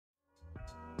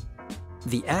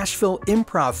The Asheville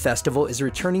Improv Festival is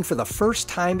returning for the first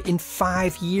time in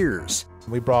 5 years.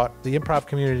 We brought the improv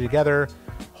community together.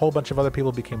 A whole bunch of other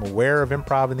people became aware of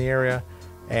improv in the area,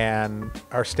 and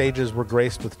our stages were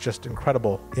graced with just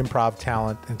incredible improv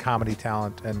talent and comedy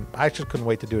talent, and I just couldn't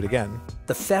wait to do it again.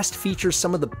 The fest features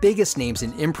some of the biggest names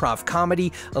in improv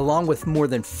comedy, along with more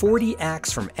than 40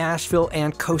 acts from Asheville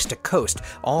and coast to coast,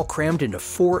 all crammed into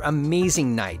 4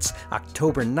 amazing nights,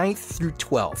 October 9th through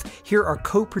 12th. Here are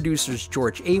co-producers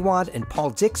George Awad and Paul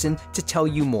Dixon to tell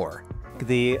you more.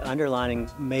 The underlying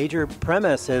major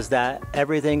premise is that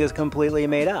everything is completely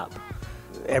made up.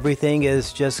 Everything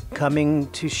is just coming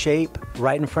to shape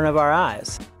right in front of our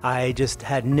eyes. I just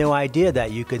had no idea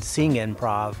that you could sing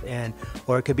improv,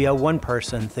 or it could be a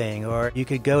one-person thing, or you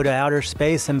could go to outer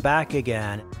space and back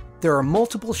again. There are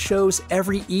multiple shows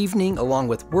every evening, along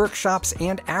with workshops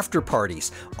and after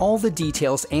parties. All the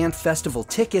details and festival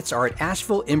tickets are at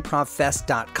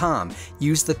AshevilleImprovFest.com.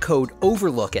 Use the code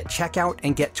OVERLOOK at checkout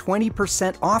and get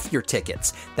 20% off your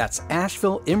tickets. That's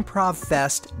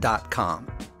AshevilleImprovFest.com.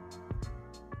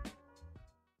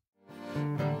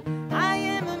 I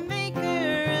am a maker,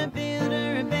 a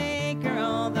builder, a baker,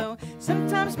 although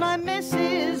sometimes my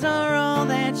messes are all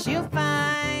that you'll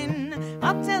find.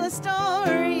 I'll tell a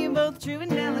story, both true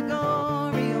and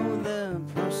allegory. Oh, the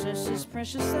process is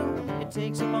precious, so it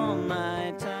takes up all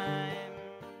my time.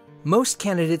 Most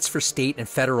candidates for state and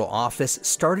federal office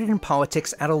started in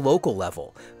politics at a local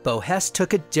level. Bo Hess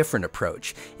took a different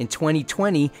approach. In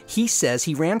 2020, he says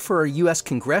he ran for a U.S.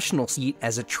 Congressional seat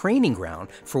as a training ground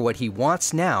for what he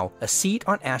wants now, a seat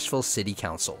on Asheville City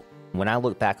Council. When I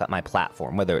look back at my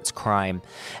platform, whether it's crime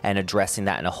and addressing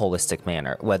that in a holistic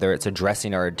manner, whether it's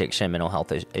addressing our addiction and mental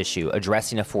health issue,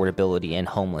 addressing affordability and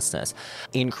homelessness,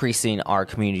 increasing our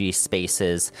community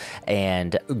spaces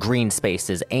and green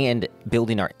spaces, and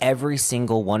building every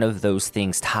single one of those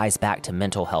things ties back to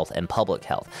mental health and public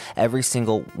health. Every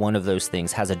single one of those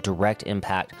things has a direct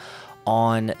impact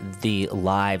on the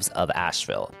lives of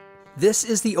Asheville. This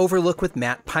is The Overlook with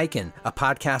Matt Peiken, a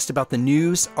podcast about the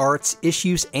news, arts,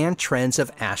 issues, and trends of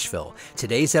Asheville.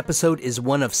 Today's episode is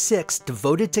one of 6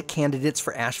 devoted to candidates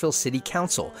for Asheville City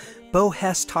Council. Bo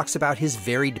Hess talks about his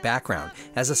varied background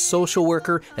as a social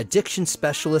worker, addiction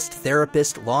specialist,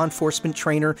 therapist, law enforcement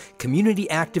trainer, community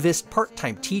activist,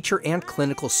 part-time teacher, and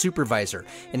clinical supervisor,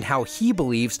 and how he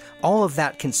believes all of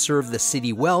that can serve the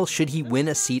city well should he win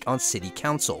a seat on City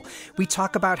Council. We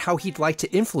talk about how he'd like to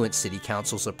influence City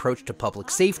Council's approach to public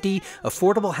safety,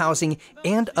 affordable housing,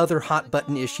 and other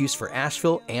hot-button issues for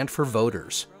Asheville and for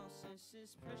voters.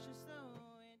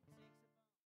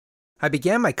 I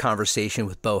began my conversation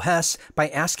with Bo Hess by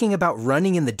asking about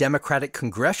running in the Democratic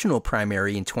Congressional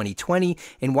primary in 2020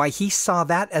 and why he saw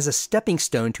that as a stepping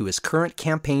stone to his current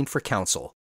campaign for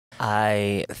council.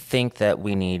 I think that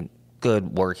we need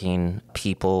good working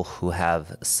people who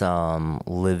have some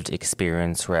lived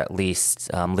experience, or at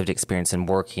least lived experience in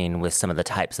working with some of the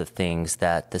types of things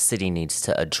that the city needs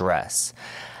to address.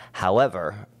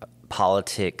 However,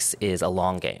 politics is a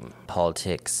long game.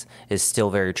 Politics is still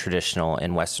very traditional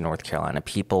in Western North Carolina.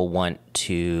 People want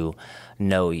to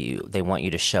know you. They want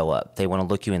you to show up. They want to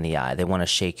look you in the eye. They want to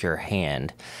shake your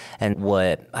hand. And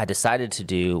what I decided to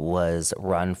do was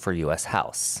run for U.S.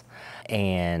 House,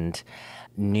 and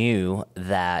knew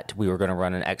that we were going to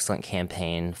run an excellent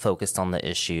campaign focused on the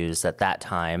issues. At that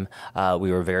time,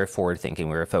 we were very forward-thinking.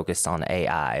 We were focused on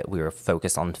AI. We were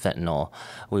focused on fentanyl.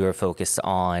 We were focused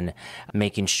on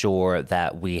making sure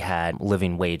that we had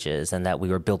living wages and that we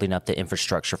were building up the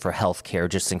infrastructure for healthcare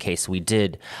just in case we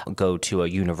did go to a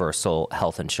universal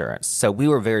health insurance. So we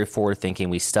were very forward-thinking.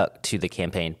 We stuck to the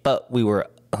campaign, but we were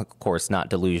of course, not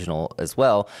delusional as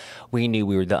well. We knew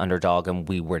we were the underdog and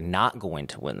we were not going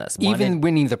to win this. Even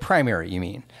winning the primary, you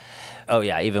mean? Oh,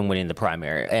 yeah, even winning the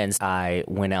primary. And I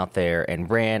went out there and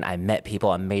ran. I met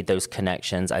people. I made those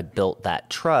connections. I built that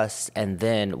trust. And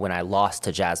then when I lost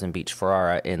to Jasmine Beach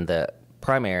Ferrara in the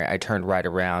primary, I turned right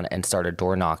around and started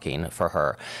door knocking for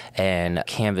her and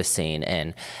canvassing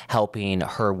and helping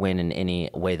her win in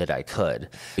any way that I could.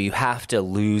 You have to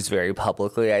lose very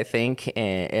publicly, I think,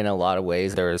 in a lot of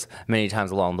ways. There's many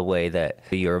times along the way that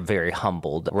you're very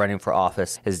humbled. Running for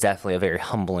office is definitely a very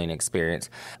humbling experience,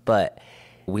 but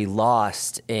we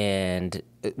lost, and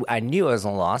I knew it was a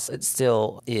loss. It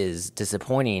still is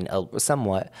disappointing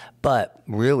somewhat, but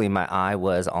really my eye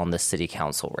was on the city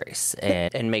council race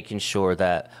and making sure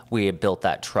that we had built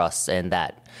that trust and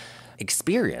that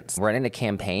experience. Running a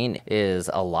campaign is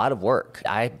a lot of work.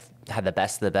 I had the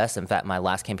best of the best. In fact, my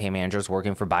last campaign manager is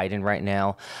working for Biden right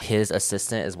now. His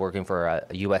assistant is working for a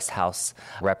U.S. House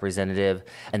representative,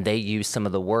 and they used some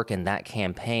of the work in that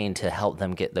campaign to help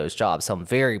them get those jobs. So I'm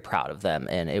very proud of them,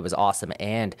 and it was awesome.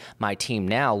 And my team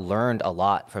now learned a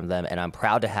lot from them, and I'm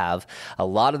proud to have a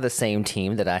lot of the same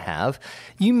team that I have.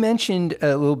 You mentioned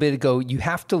a little bit ago, you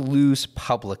have to lose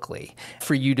publicly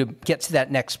for you to get to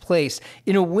that next place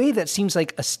in a way that seems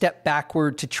like a step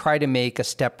backward to try to make a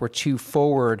step or two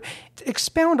forward.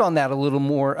 Expound on that a little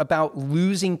more about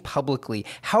losing publicly.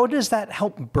 How does that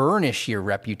help burnish your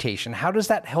reputation? How does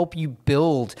that help you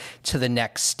build to the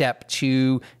next step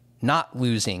to not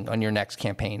losing on your next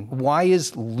campaign? Why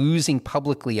is losing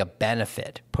publicly a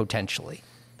benefit potentially?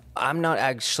 I'm not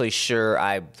actually sure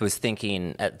I was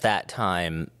thinking at that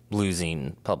time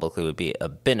losing publicly would be a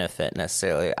benefit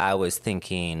necessarily. I was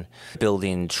thinking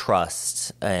building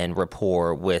trust and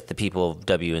rapport with the people of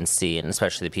WNC and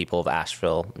especially the people of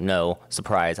Asheville. No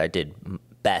surprise, I did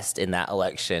best in that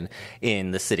election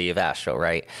in the city of Asheville,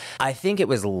 right? I think it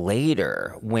was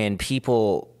later when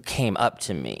people came up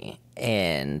to me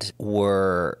and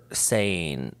were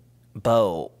saying,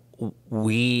 Bo,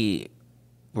 we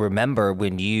remember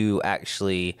when you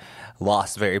actually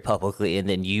lost very publicly and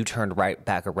then you turned right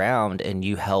back around and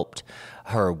you helped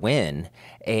her win.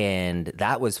 And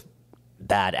that was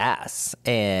badass.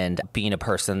 And being a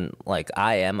person like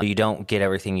I am, you don't get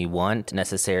everything you want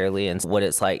necessarily. And what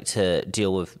it's like to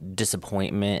deal with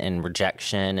disappointment and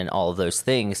rejection and all of those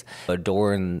things, a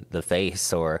door in the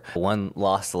face or one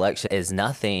lost election is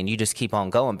nothing. You just keep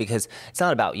on going because it's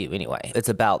not about you anyway. It's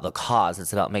about the cause.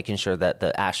 It's about making sure that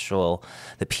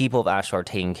the people of Asheville are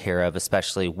taken care of,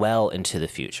 especially well into the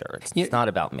future. It's not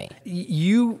about me.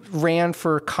 You ran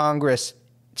for Congress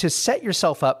to set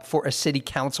yourself up for a city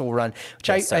council run,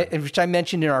 which I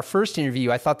mentioned in our first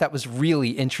interview. I thought that was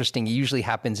really interesting. It usually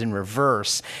happens in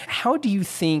reverse. How do you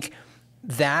think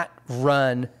that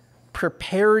run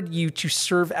prepared you to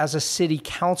serve as a city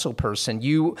council person?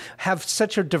 You have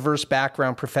such a diverse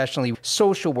background professionally: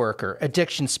 social worker,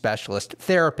 addiction specialist,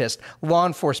 therapist, law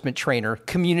enforcement trainer,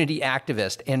 community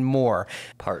activist, and more.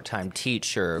 Part-time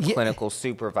teacher, clinical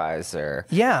supervisor.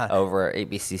 Yeah. Over at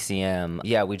ABCCM.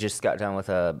 Yeah, we just got done with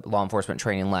a law enforcement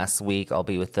training last week. I'll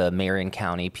be with the Marion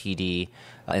County PD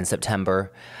in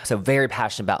September. So very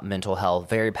passionate about mental health,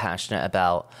 very passionate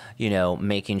about,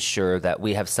 making sure that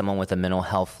we have someone with a mental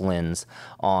health lens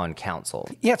on council.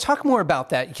 Yeah, talk more about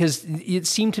that, because it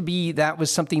seemed to be that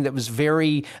was something that was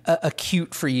very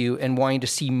acute for you and wanting to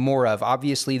see more of.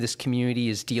 Obviously, this community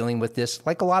is dealing with this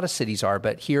like a lot of cities are,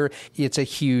 but here it's a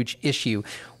huge issue.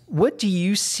 What do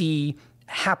you see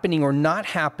happening or not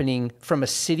happening from a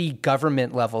city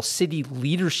government level, city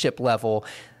leadership level,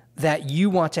 that you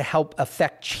want to help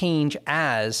affect change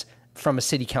as from a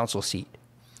city council seat?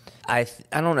 I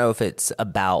don't know if it's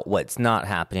about what's not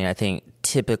happening. I think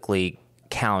typically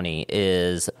county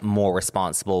is more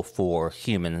responsible for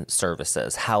human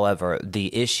services. However,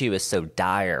 the issue is so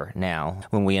dire now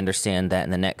when we understand that in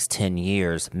the next 10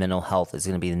 years, mental health is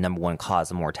going to be the number one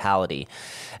cause of mortality.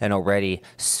 And already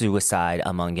suicide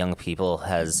among young people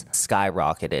has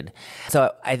skyrocketed.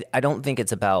 So I don't think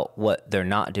it's about what they're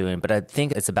not doing, but I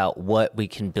think it's about what we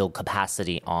can build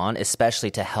capacity on,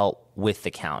 especially to help with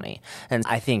the county. And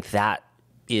I think that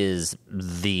is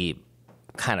the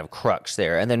kind of crux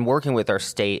there. And then working with our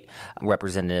state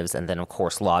representatives and then, of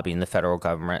course, lobbying the federal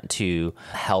government to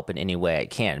help in any way it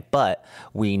can. But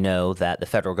we know that the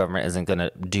federal government isn't going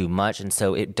to do much. And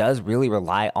so it does really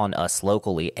rely on us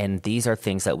locally. And these are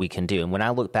things that we can do. And when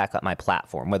I look back at my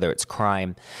platform, whether it's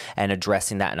crime and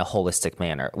addressing that in a holistic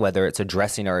manner, whether it's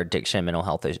addressing our addiction and mental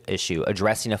health issue,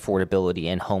 addressing affordability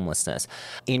and homelessness,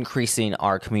 increasing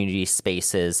our community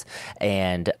spaces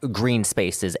and green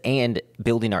spaces, and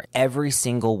building our every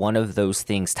single one of those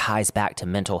things ties back to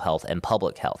mental health and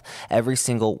public health. Every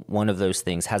single one of those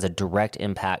things has a direct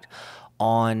impact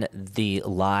on the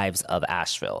lives of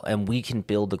Asheville. And we can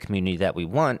build the community that we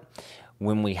want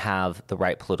when we have the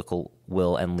right political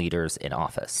will and leaders in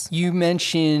office. You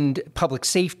mentioned public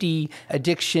safety,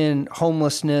 addiction,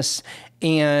 homelessness,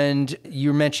 and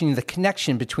you're mentioning the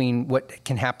connection between what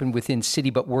can happen within city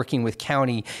but working with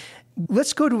county.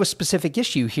 Let's go to a specific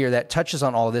issue here that touches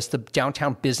on all of this, the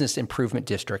Downtown Business Improvement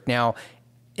District. Now,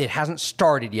 it hasn't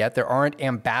started yet. There aren't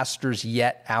ambassadors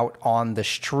yet out on the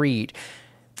street.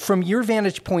 From your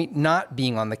vantage point, not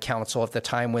being on the council at the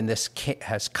time when this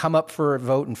has come up for a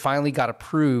vote and finally got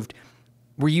approved,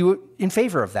 Were you in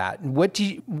favor of that?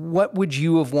 What would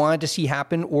you have wanted to see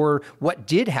happen, or what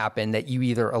did happen that you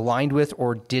either aligned with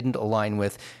or didn't align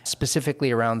with,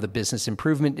 specifically around the Business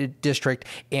Improvement District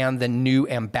and the new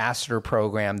ambassador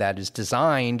program that is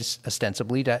designed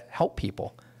ostensibly to help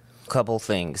people? Couple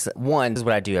things. One is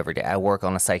what I do every day. I work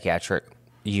on a psychiatric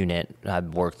unit.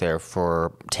 I've worked there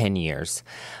for 10 years.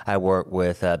 I work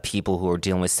with people who are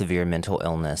dealing with severe mental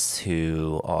illness,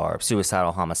 who are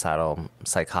suicidal, homicidal,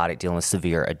 psychotic, dealing with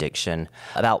severe addiction.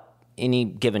 About any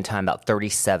given time, about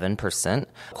 37%,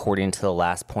 according to the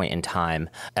last point in time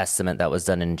estimate that was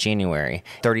done in January,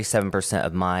 37%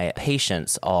 of my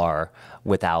patients are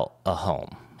without a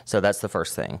home. So that's the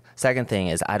first thing. Second thing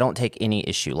is I don't take any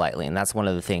issue lightly. And that's one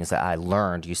of the things that I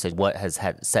learned. You said, what has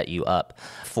set you up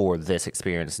for this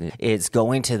experience? It's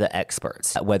going to the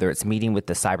experts, whether it's meeting with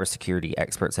the cybersecurity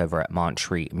experts over at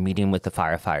Montreat, meeting with the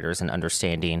firefighters and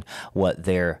understanding what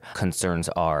their concerns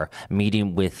are,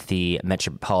 meeting with the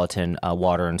Metropolitan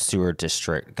Water and Sewer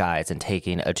District guys and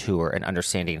taking a tour and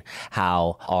understanding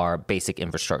how our basic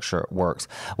infrastructure works,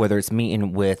 whether it's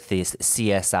meeting with this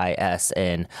CSIS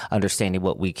and understanding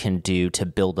what we can do to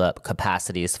build up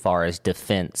capacity as far as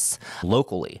defense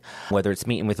locally, whether it's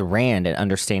meeting with RAND and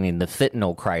understanding the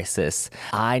fentanyl crisis.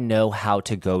 I know how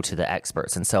to go to the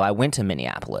experts. And so I went to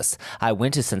Minneapolis, I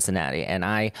went to Cincinnati, and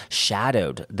I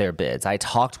shadowed their bids. I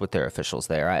talked with their officials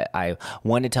there. I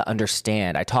wanted to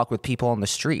understand. I talked with people on the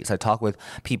streets. I talked with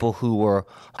people who were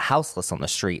houseless on the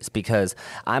streets, because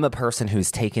I'm a person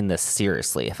who's taking this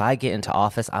seriously. If I get into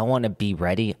office, I want to be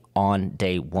ready on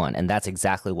day one, and that's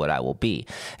exactly what I will be.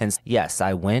 And yes,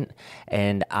 I went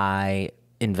and I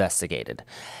investigated.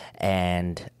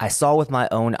 And I saw with my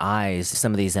own eyes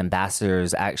some of these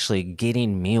ambassadors actually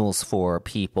getting meals for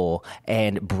people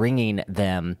and bringing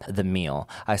them the meal.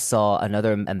 I saw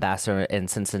another ambassador in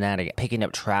Cincinnati picking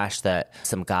up trash that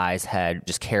some guys had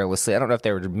just carelessly, I don't know if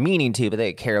they were meaning to, but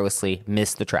they carelessly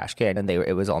missed the trash can, and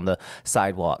it was on the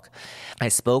sidewalk. I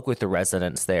spoke with the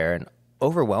residents there, and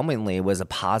overwhelmingly it was a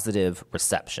positive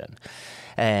reception.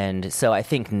 And so I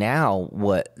think now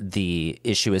what the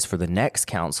issue is for the next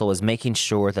council is making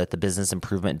sure that the Business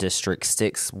Improvement District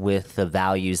sticks with the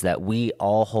values that we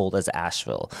all hold as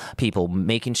Asheville people,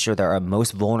 making sure that our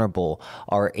most vulnerable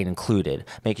are included,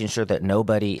 making sure that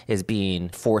nobody is being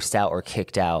forced out or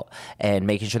kicked out, and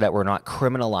making sure that we're not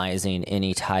criminalizing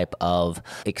any type of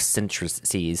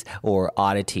eccentricities or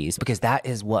oddities, because that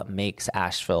is what makes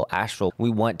Asheville Asheville. We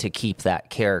want to keep that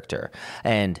character.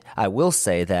 And I will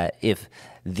say that if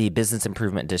the Business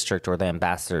Improvement District or the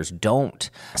ambassadors don't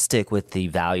stick with the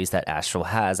values that Asheville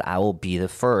has, I will be the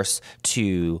first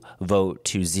to vote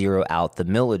to zero out the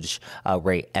millage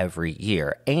rate every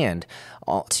year. And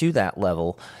to that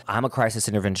level, I'm a crisis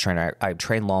intervention trainer. I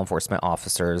train law enforcement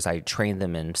officers. I train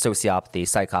them in sociopathy,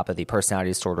 psychopathy, personality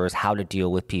disorders, how to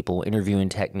deal with people, interviewing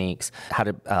techniques, how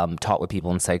to talk with people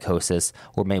in psychosis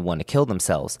or may want to kill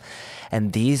themselves.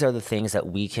 And these are the things that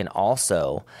we can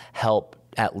also help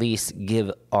at least give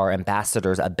our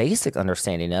ambassadors a basic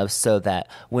understanding of, so that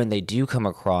when they do come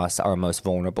across our most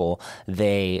vulnerable,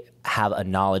 they have a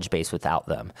knowledge base without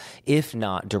them, if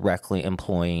not directly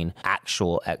employing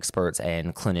actual experts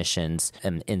and clinicians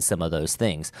in some of those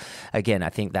things. Again, I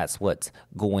think that's what's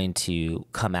going to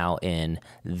come out in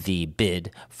the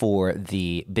bid for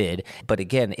the bid. But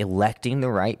again, electing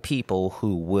the right people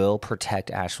who will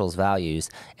protect Asheville's values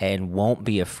and won't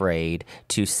be afraid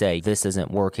to say, this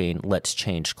isn't working, let's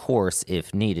change course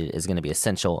if needed, is going to be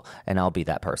essential, and I'll be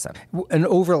that person. An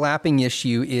overlapping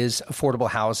issue is affordable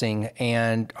housing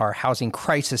and our housing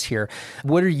crisis here.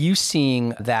 What are you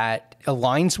seeing that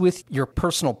aligns with your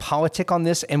personal politic on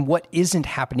this, and what isn't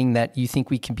happening that you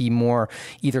think we can be more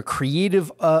either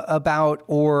creative about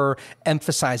or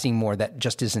emphasizing more that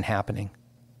just isn't happening?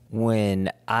 When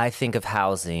I think of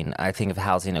housing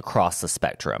across the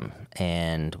spectrum.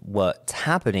 And what's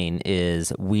happening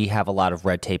is we have a lot of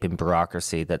red tape and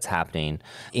bureaucracy that's happening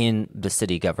in the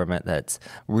city government that's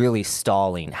really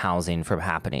stalling housing from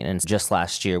happening. And just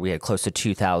last year, we had close to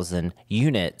 2,000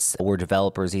 units where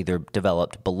developers either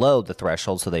developed below the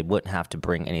threshold so they wouldn't have to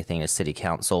bring anything to city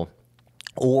council,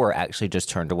 or actually just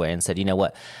turned away and said, you know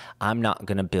what, I'm not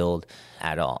going to build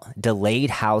at all. Delayed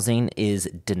housing is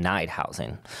denied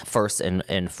housing, first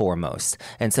and foremost.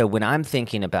 And so when I'm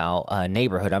thinking about a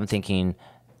neighborhood, I'm thinking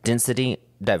density,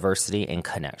 diversity, and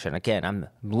connection. Again, I'm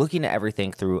looking at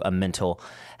everything through a mental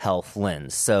health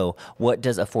lens. So what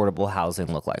does affordable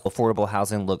housing look like? Affordable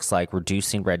housing looks like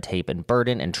reducing red tape and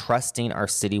burden and trusting our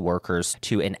city workers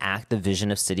to enact the vision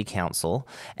of city council,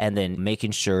 and then making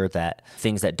sure that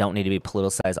things that don't need to be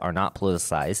politicized are not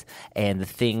politicized, and the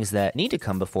things that need to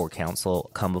come before council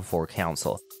come before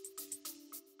council.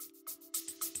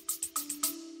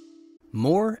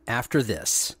 More after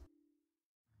this.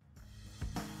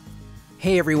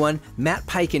 Hey everyone, Matt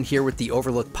Peiken here with the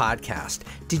Overlook Podcast.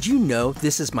 Did you know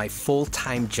this is my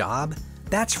full-time job?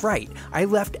 That's right, I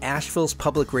left Asheville's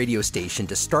public radio station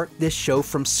to start this show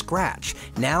from scratch.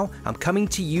 Now, I'm coming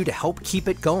to you to help keep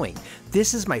it going.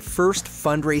 This is my first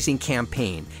fundraising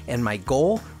campaign, and my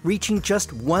goal? Reaching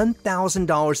just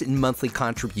 $1,000 in monthly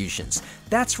contributions.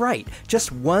 That's right,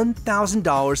 just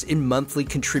 $1,000 in monthly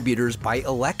contributors by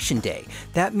Election Day.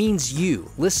 That means you,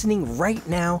 listening right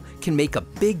now, can make a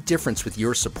big difference with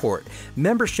your support.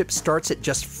 Membership starts at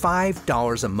just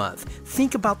 $5 a month.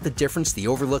 Think about the difference the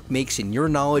Overlook makes in your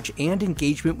knowledge and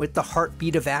engagement with the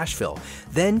heartbeat of Asheville.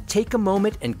 Then take a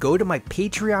moment and go to my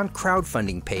Patreon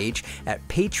crowdfunding page at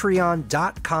patreon.com/The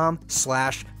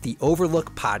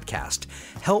Overlook Podcast.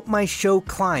 Help my show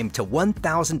climb to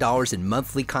 $1,000 in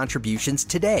monthly contributions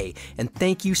today, and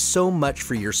thank you so much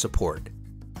for your support.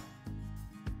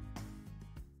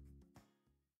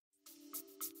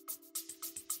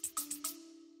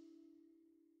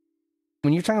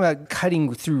 When you're talking about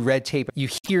cutting through red tape, you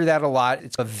hear that a lot.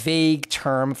 It's a vague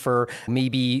term for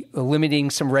maybe limiting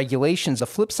some regulations. The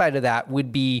flip side of that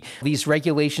would be these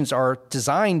regulations are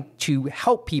designed to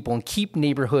help people and keep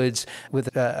neighborhoods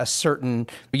with a certain,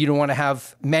 you don't want to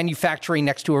have manufacturing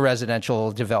next to a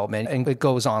residential development, and it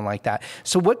goes on like that.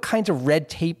 So what kinds of red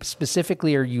tape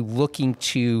specifically are you looking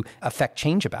to affect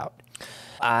change about?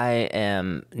 I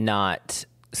am not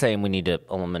saying we need to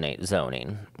eliminate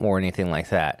zoning or anything like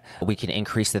that. We can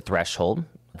increase the threshold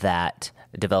that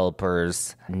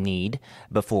developers need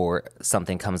before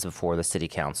something comes before the city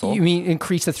council. You mean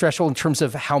increase the threshold in terms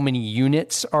of how many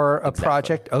units are a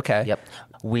project? Okay. Yep.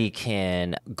 We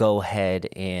can go ahead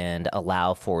and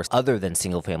allow for other than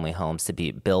single family homes to be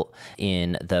built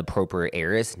in the appropriate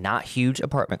areas, not huge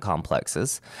apartment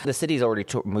complexes. The city's already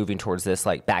moving towards this,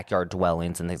 like backyard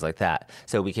dwellings and things like that.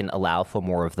 So we can allow for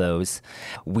more of those.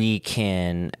 We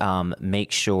can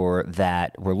make sure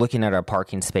that we're looking at our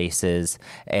parking spaces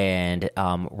and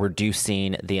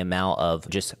reducing the amount of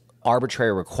just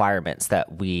arbitrary requirements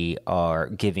that we are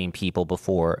giving people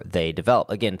before they develop.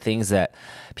 Again, things that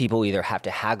people either have to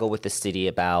haggle with the city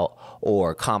about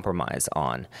or compromise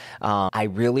on. I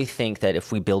really think that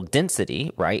if we build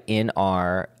density, right, in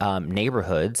our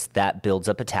neighborhoods, that builds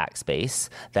up a tax base,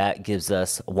 that gives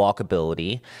us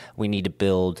walkability. We need to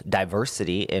build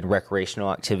diversity in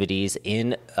recreational activities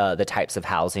in the types of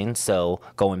housing. So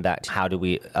going back to how do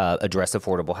we address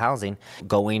affordable housing,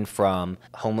 going from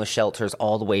homeless shelters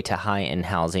all the way to high-end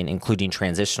housing, including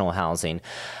transitional housing.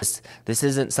 This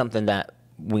isn't something that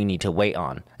we need to wait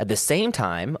on. At the same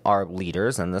time, our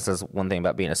leaders, and this is one thing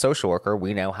about being a social worker,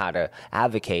 we know how to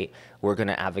advocate. We're going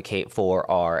to advocate for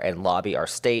and lobby our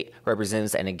state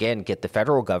representatives, and again, get the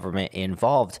federal government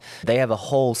involved. They have a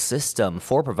whole system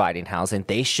for providing housing.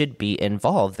 They should be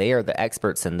involved. They are the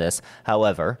experts in this.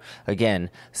 However,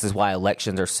 again, this is why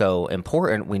elections are so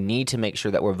important. We need to make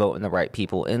sure that we're voting the right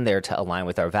people in there to align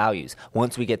with our values.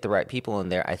 Once we get the right people in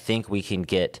there, I think we can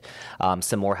get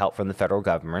some more help from the federal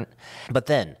government. But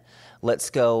then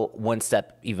let's go one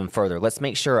step even further. Let's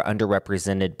make sure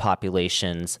underrepresented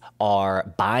populations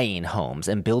are buying homes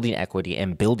and building equity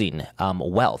and building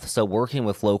wealth. So working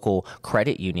with local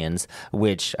credit unions,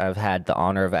 which I've had the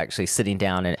honor of actually sitting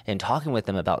down and talking with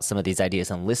them about some of these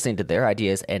ideas and listening to their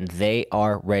ideas, and they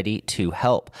are ready to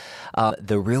help.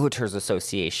 The Realtors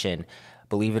Association,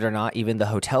 believe it or not, even the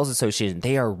Hotels Association,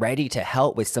 they are ready to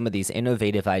help with some of these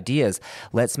innovative ideas.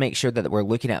 Let's make sure that we're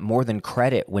looking at more than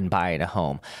credit when buying a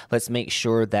home. Let's make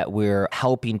sure that we're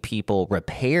helping people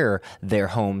repair their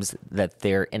homes, that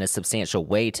they're in a substantial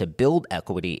way to build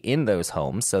equity in those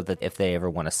homes so that if they ever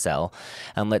want to sell.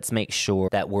 And let's make sure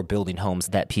that we're building homes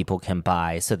that people can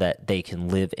buy so that they can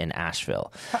live in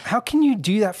Asheville. How can you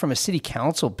do that from a city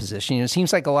council position? It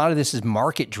seems like a lot of this is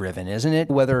market driven, isn't it?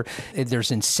 Whether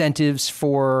there's incentives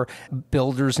for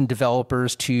builders and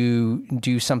developers to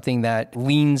do something that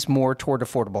leans more toward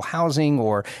affordable housing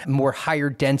or more higher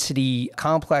density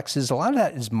complexes. A lot of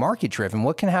that is market driven.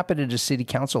 What can happen at a city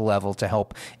council level to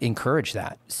help encourage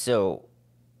that? So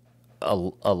a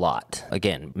lot.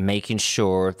 Again, making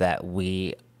sure that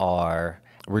we are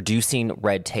reducing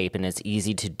red tape and it's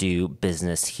easy to do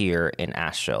business here in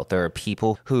Asheville. There are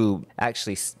people who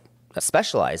actually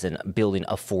specialize in building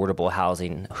affordable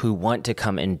housing who want to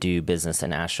come and do business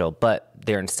in Asheville, but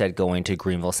they're instead going to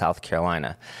Greenville, South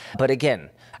Carolina. But again,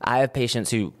 I have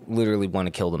patients who literally want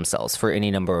to kill themselves for any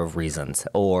number of reasons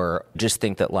or just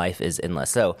think that life is endless.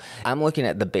 So I'm looking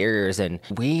at the barriers, and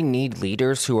we need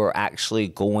leaders who are actually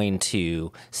going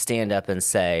to stand up and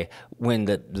say, when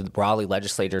the Raleigh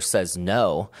legislature says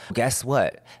no, guess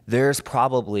what? There's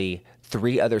probably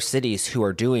 3 other cities who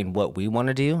are doing what we want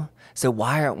to do. So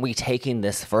why aren't we taking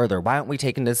this further? Why aren't we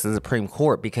taking this to the Supreme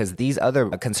Court? Because these other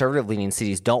conservative-leaning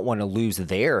cities don't want to lose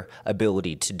their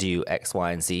ability to do X,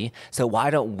 Y, and Z. So why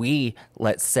don't we,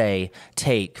 let's say,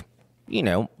 take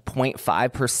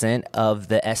 0.5% of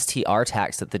the STR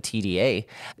tax that the TDA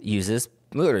uses,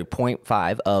 literally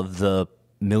 0.5 of the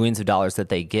millions of dollars that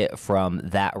they get from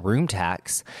that room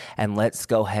tax, and let's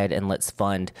go ahead and let's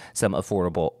fund some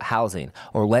affordable housing.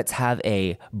 Or let's have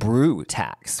a brew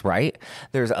tax, right?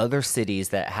 There's other cities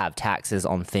that have taxes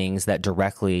on things that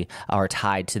directly are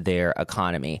tied to their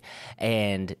economy.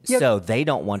 And so they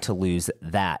don't want to lose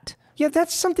that. Yeah,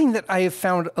 that's something that I have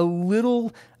found a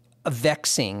little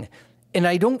vexing, and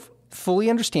I don't fully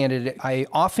understand it. I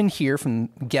often hear from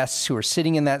guests who are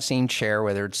sitting in that same chair,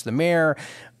 whether it's the mayor,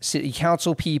 city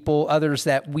council people, others,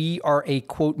 that we are a,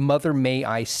 quote, mother may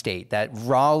I state, that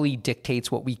Raleigh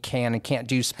dictates what we can and can't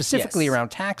do, specifically around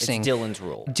taxing. It's Dillon's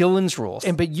rule. Dillon's rules.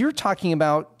 But you're talking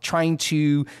about trying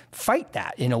to fight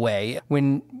that in a way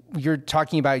when you're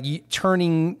talking about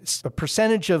turning a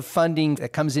percentage of funding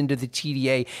that comes into the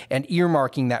TDA and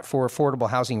earmarking that for affordable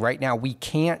housing. Right now, we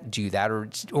can't do that,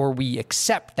 or we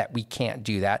accept that we can't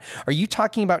do that. Are you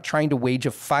talking about trying to wage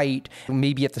a fight,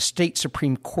 maybe at the state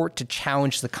Supreme Court, to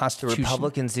challenge the Constitution? The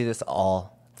Republicans do this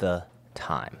all the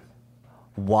time.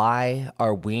 Why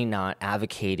are we not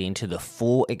advocating to the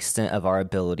full extent of our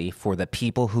ability for the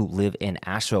people who live in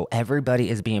Asheville? Everybody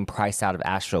is being priced out of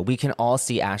Asheville. We can all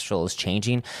see Asheville is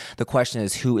changing. The question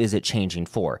is, who is it changing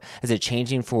for? Is it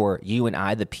changing for you and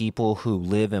I, the people who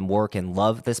live and work and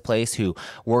love this place, who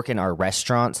work in our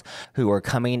restaurants, who are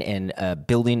coming and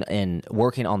building and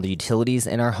working on the utilities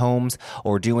in our homes,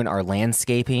 or doing our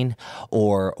landscaping,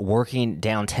 or working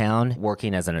downtown,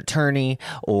 working as an attorney,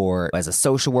 or as a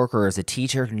social worker, or as a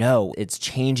teacher? No, it's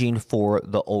changing for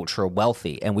the ultra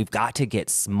wealthy, and we've got to get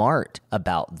smart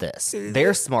about this.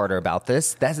 They're smarter about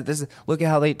this. Look at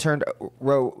how they turned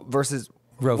Roe versus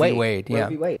Roe v. Wade. Roe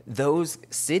v. Wade. Those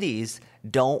cities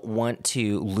don't want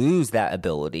to lose that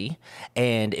ability,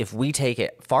 and if we take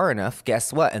it far enough,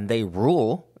 guess what? And they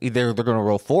rule. Either they're going to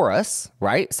rule for us,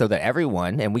 right? So that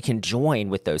everyone, and we can join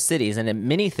with those cities. And in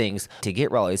many things, to get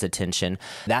Raleigh's attention,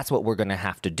 that's what we're going to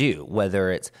have to do,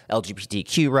 whether it's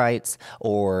LGBTQ rights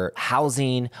or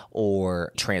housing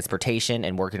or transportation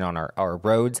and working on our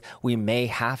roads. We may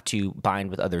have to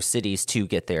bind with other cities to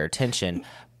get their attention,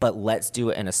 but let's do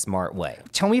it in a smart way.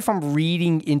 Tell me if I'm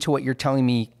reading into what you're telling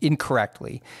me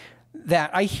incorrectly,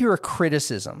 that I hear a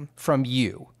criticism from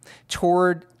you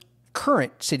toward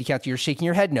current city council. You're shaking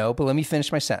your head no, but let me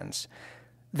finish my sentence.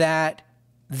 That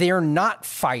they're not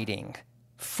fighting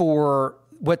for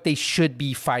what they should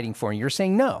be fighting for. And you're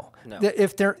saying no.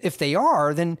 If they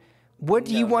are, then what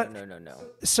do you want? No.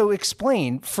 So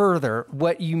explain further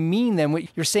what you mean then. What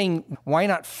you're saying, why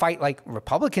not fight like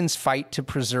Republicans fight to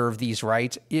preserve these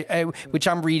rights, which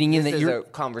I'm reading in that you're... This is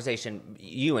a conversation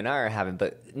you and I are having,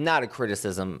 but not a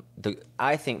criticism.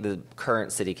 I think the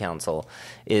current city council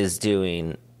is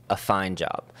doing a fine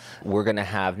job. We're going to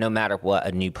have, no matter what,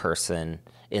 a new person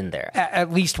in there.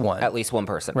 At least one. At least one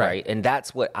person, right? And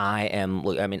that's what I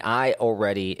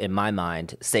already, in my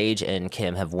mind, Sage and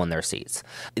Kim have won their seats.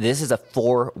 This is a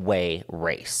 4-way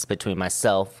race between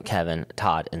myself, Kevin,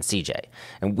 Todd, and CJ.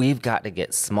 And we've got to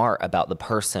get smart about the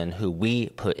person who we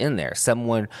put in there.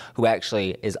 Someone who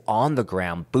actually is on the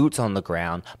ground, boots on the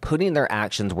ground, putting their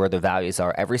actions where the values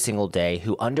are every single day,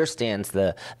 who understands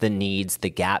the needs, the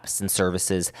gaps and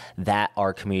services that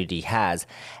our community has,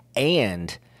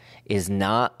 and is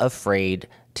not afraid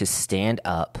to stand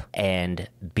up and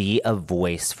be a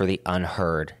voice for the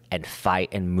unheard and fight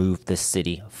and move the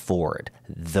city forward.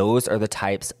 Those are the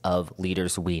types of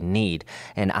leaders we need.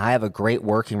 And I have a great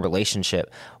working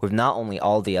relationship with not only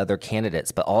all the other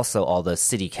candidates, but also all the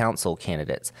city council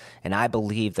candidates. And I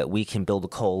believe that we can build a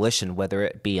coalition, whether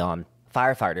it be on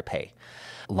firefighter pay,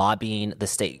 lobbying the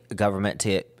state government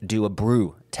to do a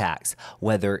brew tax,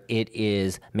 whether it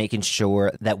is making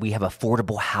sure that we have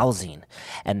affordable housing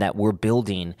and that we're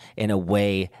building in a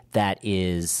way that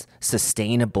is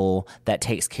sustainable, that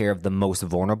takes care of the most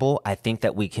vulnerable. I think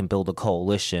that we can build a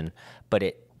coalition, but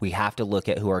we have to look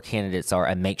at who our candidates are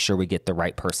and make sure we get the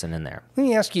right person in there. Let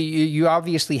me ask you, you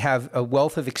obviously have a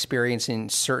wealth of experience in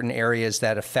certain areas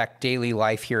that affect daily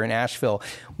life here in Asheville.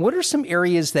 What are some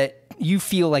areas that you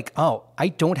feel like, oh, I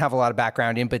don't have a lot of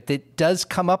background in, but that does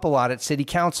come up a lot at city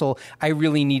council? I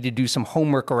really need to do some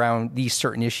homework around these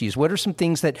certain issues. What are some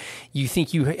things that you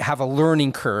think you have a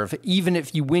learning curve, even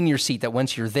if you win your seat, that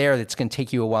once you're there, that's going to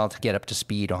take you a while to get up to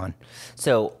speed on?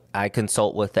 So I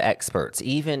consult with the experts.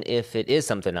 Even if it is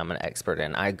something I'm an expert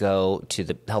in, I go to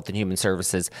the Health and Human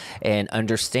Services and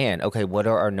understand, okay, what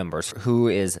are our numbers? Who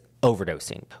is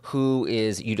overdosing? Who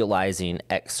is utilizing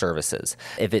X services?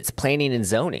 If it's planning and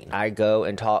zoning, I go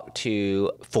and talk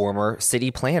to former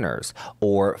city planners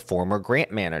or former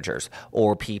grant managers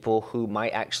or people who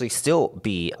might actually still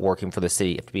be working for the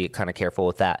city. You have to be kind of careful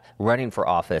with that, running for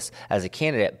office as a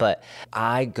candidate. But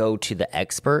I go to the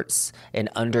experts and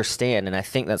understand, and I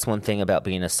think that's one thing about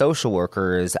being a social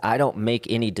worker is I don't make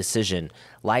any decision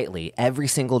lightly. Every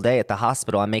single day at the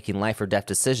hospital, I'm making life or death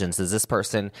decisions. Is this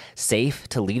person safe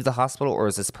to leave the hospital or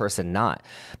is this person not?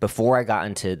 Before I got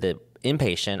into the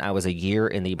inpatient, I was a year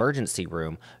in the emergency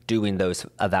room doing those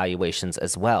evaluations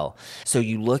as well. So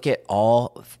you look at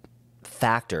all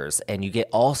factors and you get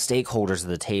all stakeholders at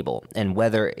the table, and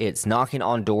whether it's knocking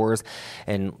on doors,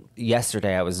 and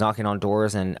yesterday I was knocking on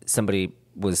doors and somebody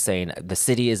was saying the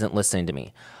city isn't listening to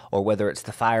me, or whether it's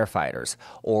the firefighters,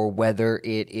 or whether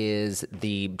it is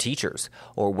the teachers,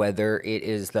 or whether it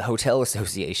is the hotel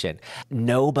association.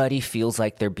 Nobody feels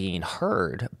like they're being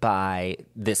heard by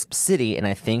this city, and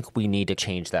I think we need to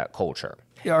change that culture.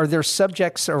 Are there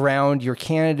subjects around your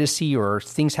candidacy or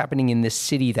things happening in this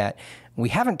city that we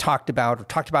haven't talked about or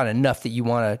talked about enough that you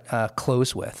want to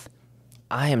close with?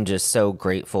 I am just so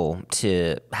grateful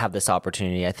to have this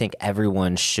opportunity. I think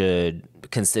everyone should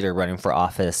consider running for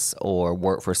office or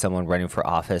work for someone running for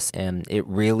office. And it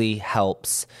really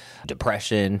helps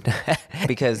depression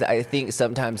because I think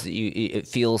sometimes it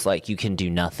feels like you can do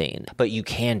nothing, but you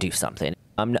can do something.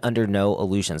 I'm under no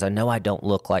illusions. I know I don't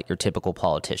look like your typical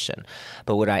politician,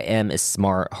 but what I am is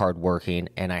smart, hardworking,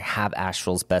 and I have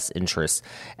Asheville's best interests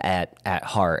at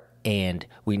heart. And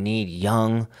we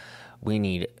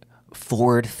need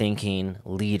forward-thinking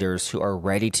leaders who are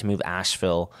ready to move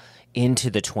Asheville into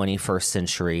the 21st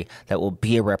century that will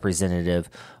be a representative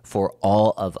for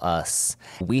all of us.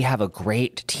 We have a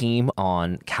great team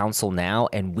on council now,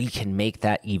 and we can make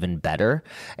that even better.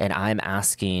 And I'm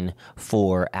asking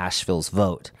for Asheville's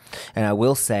vote. And I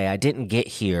will say I didn't get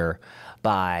here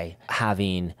by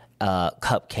having a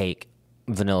cupcake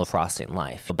vanilla frosting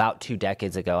life. About 2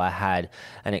 decades ago, I had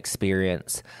an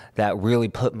experience that really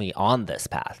put me on this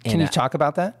path. Can you talk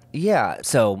about that? Yeah.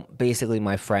 So basically,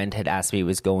 my friend had asked me, he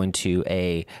was going to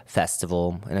a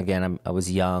festival. And again, I was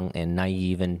young and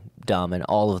naive and dumb and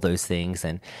all of those things.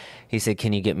 And he said,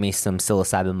 can you get me some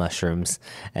psilocybin mushrooms?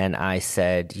 And I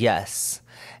said, yes.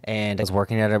 And I was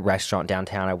working at a restaurant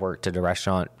downtown. I worked at a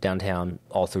restaurant downtown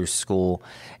all through school.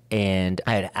 And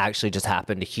I had actually just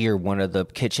happened to hear one of the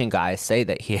kitchen guys say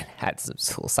that he had some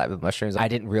psilocybin mushrooms. I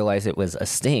didn't realize it was a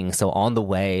sting. So on the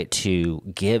way to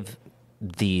give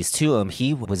these to him,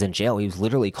 he was in jail. He was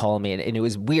literally calling me, and it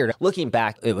was weird. Looking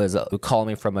back, it was calling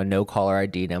me from a no-caller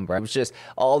ID number. It was just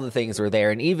all the things were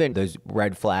there, and even those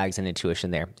red flags and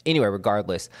intuition there. Anyway,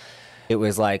 regardless, it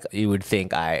was like you would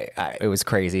think it was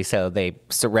crazy. So they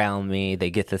surround me, they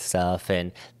get this stuff,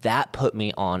 and that put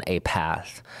me on a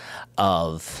path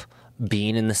of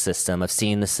being in the system, of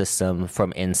seeing the system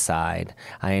from inside.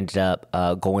 I ended up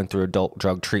going through adult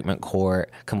drug treatment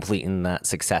court, completing that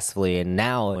successfully, and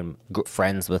now I'm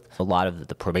friends with a lot of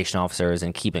the probation officers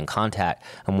and keep in contact.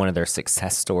 I'm one of their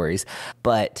success stories.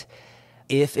 But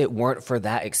if it weren't for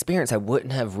that experience, I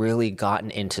wouldn't have really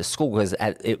gotten into school, because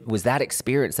it was that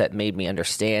experience that made me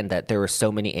understand that there were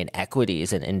so many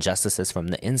inequities and injustices from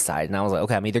the inside. And I was like,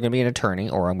 okay, I'm either going to be an attorney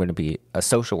or I'm going to be a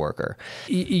social worker.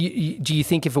 Do you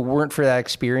think if it weren't for that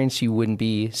experience, you wouldn't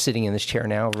be sitting in this chair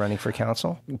now running for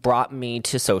council? Brought me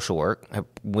to social work.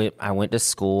 I went to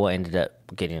school, ended up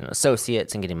getting an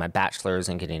associate's and getting my bachelor's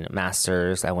and getting a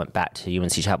master's. I went back to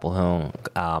UNC Chapel Hill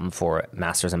for a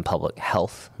master's in public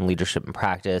health and leadership and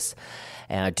practice.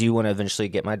 And I do want to eventually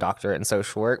get my doctorate in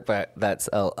social work, but that's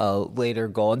a later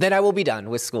goal. And then I will be done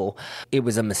with school. It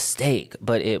was a mistake,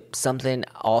 but it's something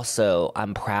also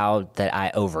I'm proud that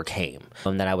I overcame,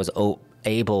 and that I was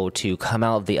able to come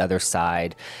out of the other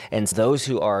side. And those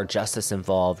who are justice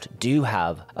involved do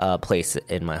have a place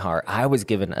in my heart. I was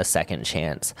given a second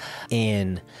chance,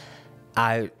 and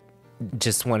I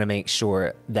just want to make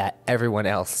sure that everyone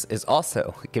else is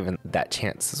also given that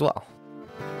chance as well.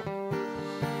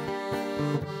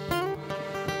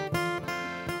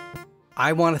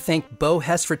 I want to thank Bo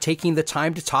Hess for taking the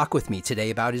time to talk with me today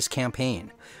about his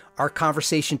campaign. Our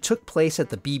conversation took place at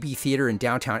the BB Theater in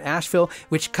downtown Asheville,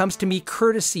 which comes to me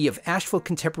courtesy of Asheville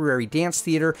Contemporary Dance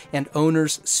Theater and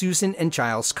owners Susan and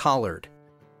Giles Collard.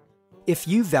 If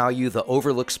you value the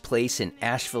Overlook's place in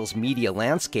Asheville's media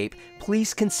landscape,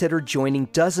 please consider joining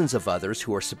dozens of others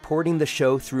who are supporting the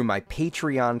show through my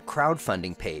Patreon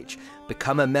crowdfunding page.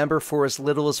 Become a member for as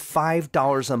little as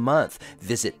 $5 a month.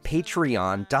 Visit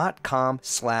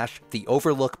patreon.com/The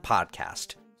Overlook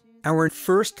Podcast. Our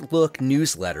First Look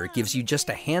newsletter gives you just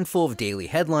a handful of daily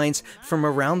headlines from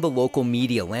around the local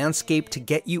media landscape to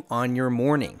get you on your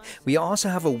morning. We also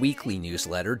have a weekly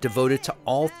newsletter devoted to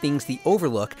all things The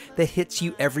Overlook that hits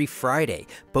you every Friday.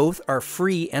 Both are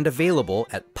free and available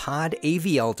at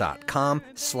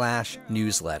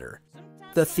podavl.com/newsletter.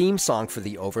 The theme song for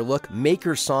The Overlook,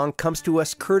 Maker's Song, comes to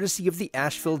us courtesy of the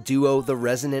Asheville duo The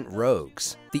Resonant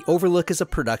Rogues. The Overlook is a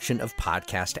production of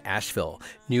Podcast Asheville.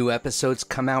 New episodes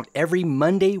come out every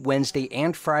Monday, Wednesday,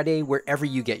 and Friday wherever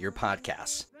you get your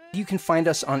podcasts. You can find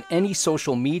us on any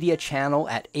social media channel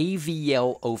at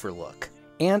AVL Overlook.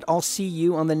 And I'll see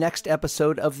you on the next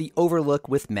episode of The Overlook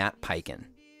with Matt Peiken.